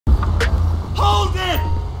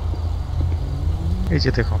এই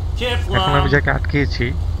যে দেখুন, এখন আমি যাকে আটকেছি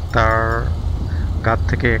তার গাত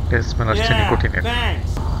থেকে একটা স্মেল আসছে নিকোটিনের।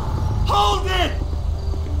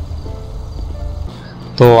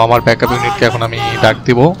 তো আমার ব্যাকআপ ইউনিটকে এখন আমি ডাক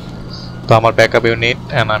দিব। তো আমার ব্যাকআপ ইউনিট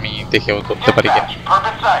আমি দেখেও ধরতে পারি কিনা।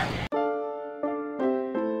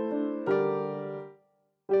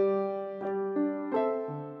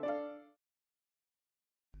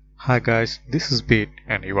 Hi guys, this is Bit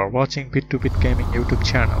and you are watching Bit2Bit Gaming YouTube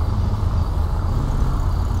channel.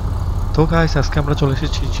 তো গাইস, আজকে আমরা চলে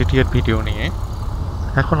এসেছি জিটিএর ভিডিও নিয়ে।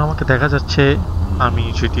 এখন আমাকে দেখা যাচ্ছে আমি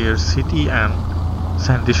জিটিএর সিটি অ্যান্ড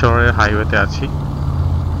স্যান্ডি শহরের হাইওয়েতে আছি।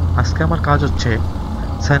 আজকে আমার কাজ হচ্ছে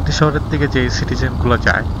স্যান্ডি শহরের দিকে যে সিটিজেনগুলো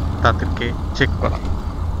যায় তাদেরকে চেক করা।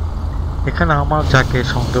 এখানে আমার যাকে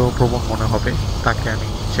সন্দেহপ্রবণ মনে হবে তাকে আমি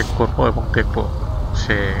চেক করব এবং দেখব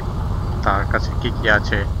সে তার কাছে কি কি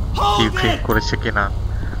আছে, কি ড্রিঙ্ক করেছে কিনা,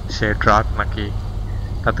 সে ড্রাগ নাকি,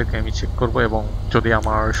 তাদেরকে আমি চেক করব এবং যদি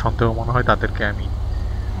আমার সন্দেহ মনে হয় তাদেরকে আমি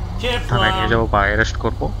থানায় নিয়ে যাব বা অ্যারেস্ট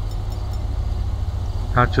করব।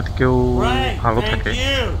 আর যদি কেউ ভালো থাকে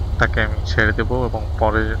তাকে আমি ছেড়ে দেব এবং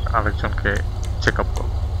পরে আরেকজনকে চেক আপ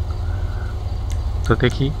করব। তো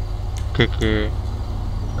দেখি কে কে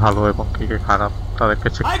ভালো এবং কে কে খারাপ তাদেরকে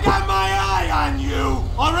চেক করব।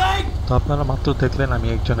 তো আপনারা মাত্র দেখলেন আমি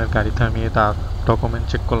একজনের গাড়ি থামিয়ে তার ডকুমেন্ট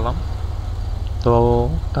চেক করলাম। তো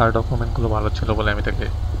তার ডকুমেন্টগুলো ভালো ছিল বলে আমি তাকে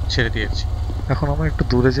ছেড়ে দিয়েছি। এখন আমার একটু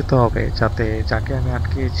দূরে যেতে হবে যাতে যাকে আমি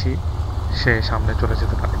আটকেছি সে সামনে চলে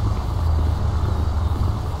যেতে পারে।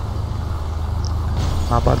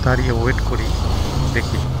 আবার দাঁড়িয়ে ওয়েট করি,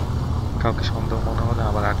 দেখি কাউকে সন্দেহ মনে হলে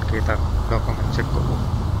আবার আটকে তার ডকুমেন্ট চেক করবো।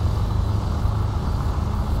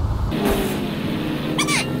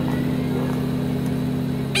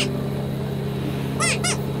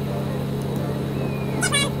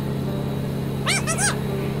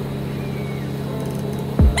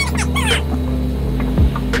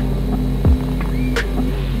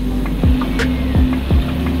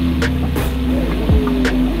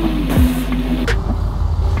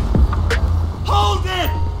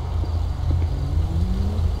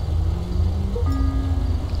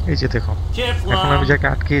 এই যে দেখুন, এখন আমি যাকে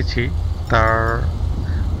আটকেছি তার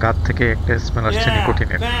গাত থেকে একটা স্মেল আসছে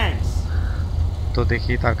নিকোটিনের। তো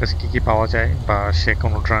দেখি তার কাছে কি কি পাওয়া যায় বা সে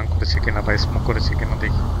কোনো ড্রাঙ্ক করেছে কিনা বা স্মোক করেছে কিনা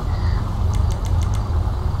দেখি।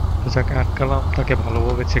 তো যাকে আটকালাম তাকে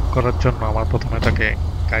ভালোভাবে চেক করার জন্য আমার প্রথমে তাকে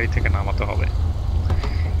গাড়ি থেকে নামাতে হবে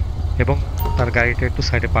এবং তার গাড়িটা একটু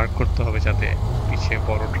সাইডে পার্ক করতে হবে যাতে পিছিয়ে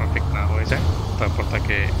বড় ট্রাফিক না হয়ে যায়। তারপর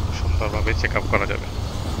তাকে সুন্দরভাবে চেক আপ করা যাবে।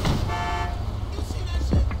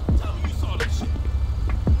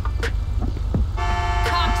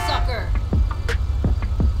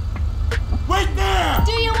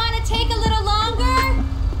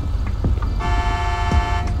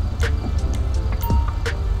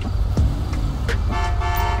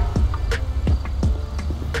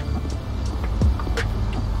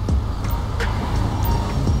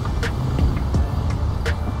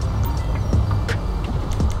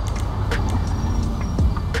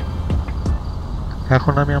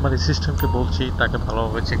 এখন আমি আমার অ্যাসিস্ট্যান্টকে বলছি তাকে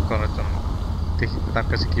ভালোভাবে চেক করার জন্য, দেখি তার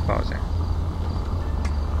কাছে কি পাওয়া যায়।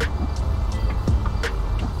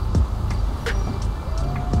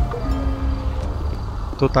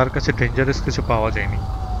 তো তার কাছে ডেঞ্জারাস কিছু পাওয়া যায়নি।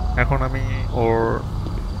 এখন আমি ওর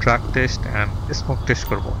drug test and smoke test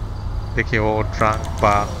করব, দেখি ও ড্রাগ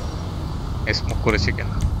বা স্মোক করেছে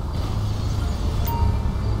কিনা।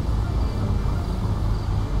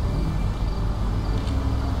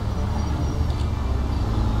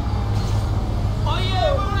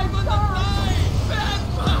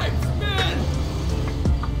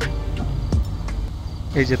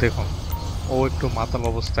 এই যে দেখুন, ও একটু মাতাল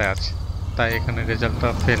অবস্থায় আছে, তাই এখানে রেজাল্টটা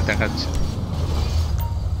ফেল দেখাচ্ছে।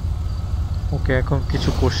 ওকে এখন কিছু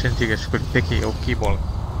কোশ্চেন জিজ্ঞেস করি, দেখি ও কি বল।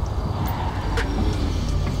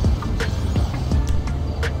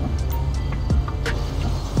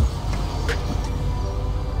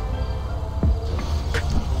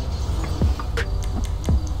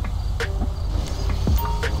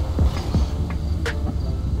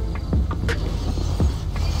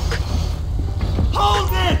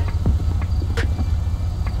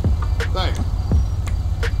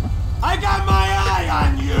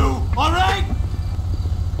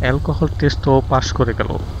 অ্যালকোহল টেস্ট ও পাস করে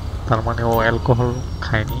গেল, তার মানে ও অ্যালকোহল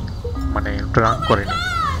খায়নি, মানে ড্রাঙ্ক করেনি,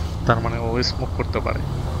 তার মানে ও স্মোক করতে পারে।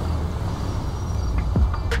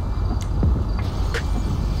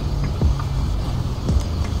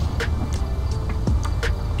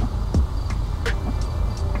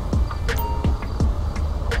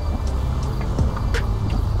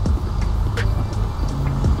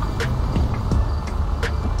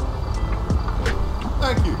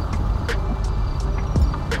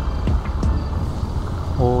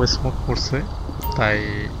 স্মোক করছে, তাই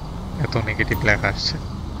এত নেগেটিভ লেখা আসছে।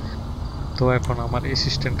 তো এখন আমার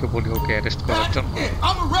অ্যাসিস্ট্যান্টকে বলি ওকে অ্যারেস্ট করার জন্য।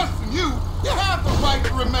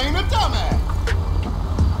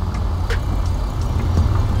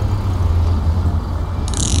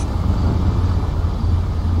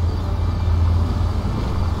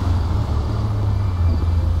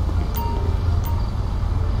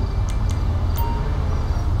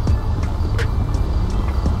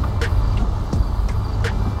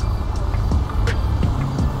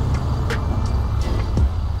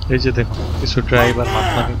 এই যে দেখুন, কিছু ড্রাইভার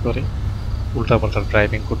মাতলামি করে উল্টাপাল্টা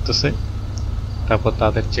ড্রাইভিং করতেছে, তারপর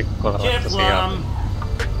তাদের চেক করা লাগতেছে।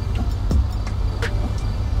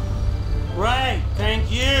 Right, thank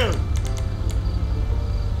you.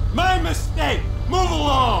 My mistake. Move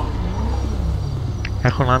along.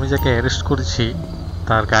 এখন আমি যাকে অ্যারেস্ট করেছি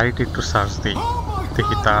তার গাড়িটা একটু সার্চ দিই,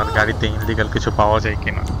 দেখি তার গাড়িতে ইনলিগাল কিছু পাওয়া যায়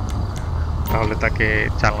কিনা। তাহলে তাকে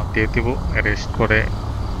চালান দিয়ে দিব, অ্যারেস্ট করে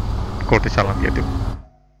কোর্টে চালান দিয়ে দিব।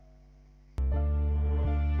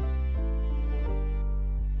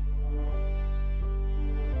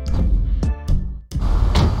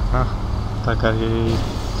 না, তার গাড়ি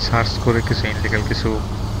সার্চ করে কিছু ইনলিগাল কিছু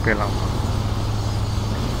পেলাম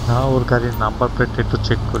না। ওর গাড়ির নাম্বার প্লেটটা একটু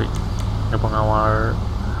চেক করি এবং আমার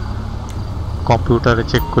কম্পিউটারে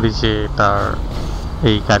চেক করি যে তার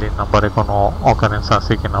এই গাড়ির নাম্বারে কোনো অকারেন্স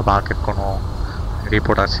আছে কিনা বা আগের কোনো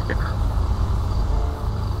রিপোর্ট আছে কিনা।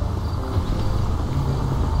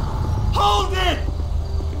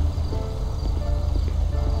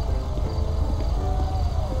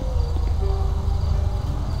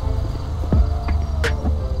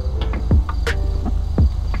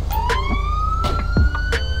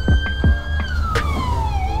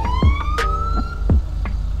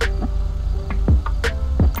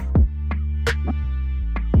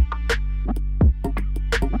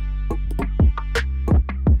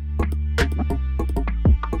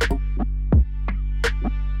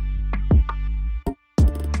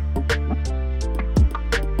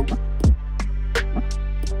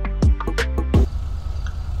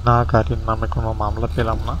 না, গাড়ির নামে কোনো মামলা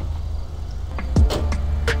পেলাম না।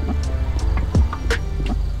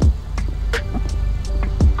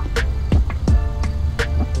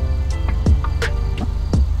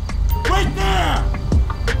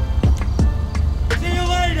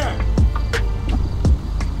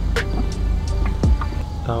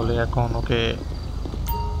 তাহলে এখন ওকে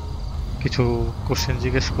কিছু কোশ্চেন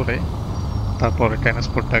জিজ্ঞেস করে তারপরে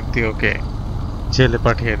ট্রান্সপোর্ট ডাক দিয়ে ওকে জেলে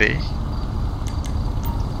পাঠিয়ে দেই।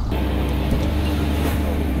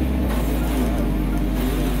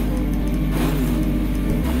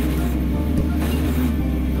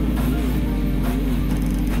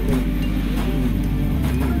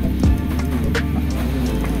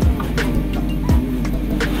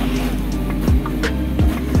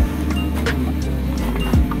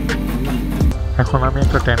 এখন আমি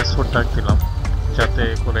একটা ট্রান্সপোর্ট ডাক দিলাম যাতে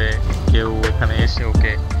করে কেউ এখানে এসে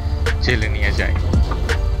ওকে জেলে নিয়ে যায়।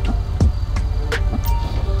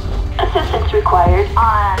 Assistance required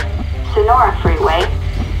on Sonora Freeway.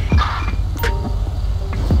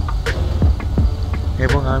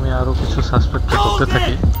 এবং আমি আরো কিছু সাসপেক্ট করতে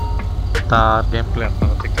থাকি, তার গেম প্লে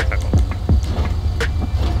আপনারা দেখতে থাকুন।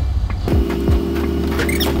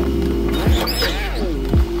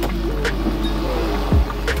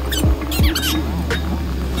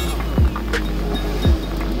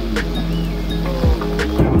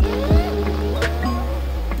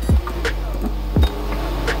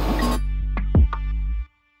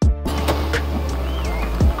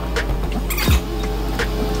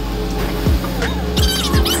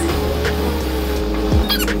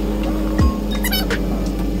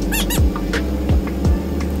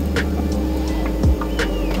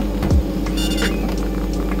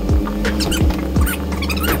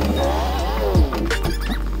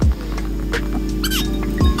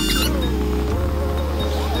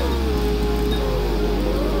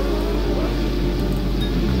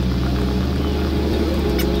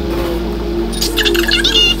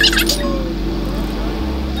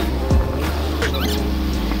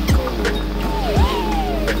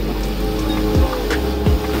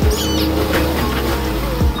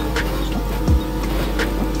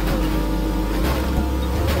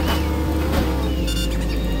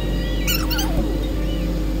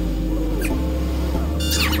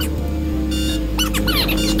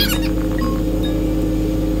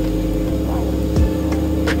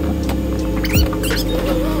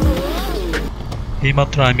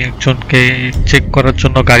 এইমাত্র আমি একজনকে চেক করার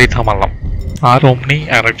জন্য গাড়ি থামালাম, আর অমনি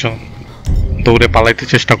আরেকজন দৌড়ে পালাইতে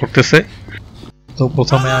চেষ্টা করতেছে। তো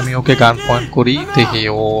প্রথমে আমি ওকে গান পয়েন্ট করি, দেখি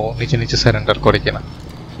ও নিচে নিচে সারেন্ডার করে কিনা।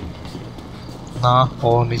 না, ও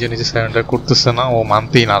নিজে নিজে সারেন্ডার করতেছে না, ও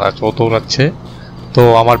মানতেই নারাজ, ও দৌড়াচ্ছে। তো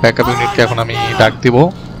আমার ব্যাকআপ ইউনিটকে এখন আমি ডাক দিব।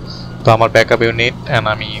 তো আমার ব্যাকআপ ইউনিট এন্ড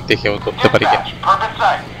আমি দেখেও ধরতে পারি কিনা।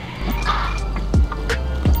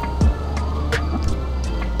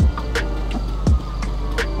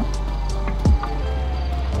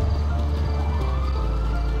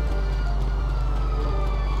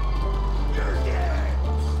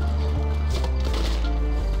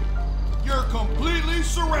 You're completely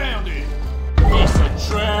surrounded. Piece of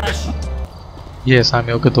trash. Yes, আমি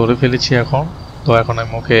ওকে ধরে ফেলেছি এখন। তো এখন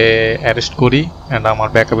আমি ওকে অ্যারেস্ট করি অ্যান্ড আমার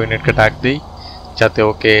ব্যাকআপ ইউনিটকে ডাক দিই যাতে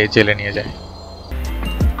ওকে জেলে নিয়ে যায়।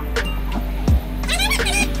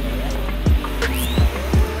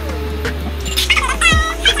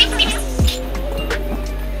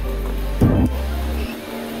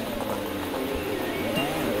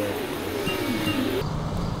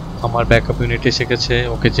 আমার ব্যাকআপ ইউনিট এসে গেছে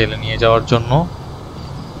ওকে জেলে নিয়ে যাওয়ার জন্য।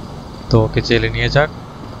 তো ওকে জেলে নিয়ে যাক।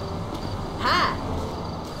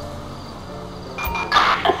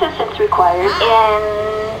 Assistance required in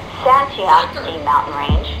Santiago mountain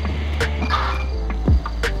range.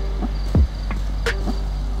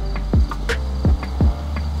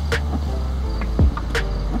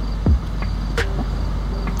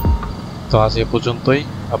 তো আজ এ পর্যন্তই।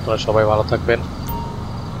 আপনারা সবাই ভালো থাকবেন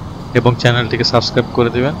এবং চ্যানেলটিকে সাবস্ক্রাইব করে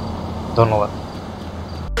দিবেন। ধন্যবাদ।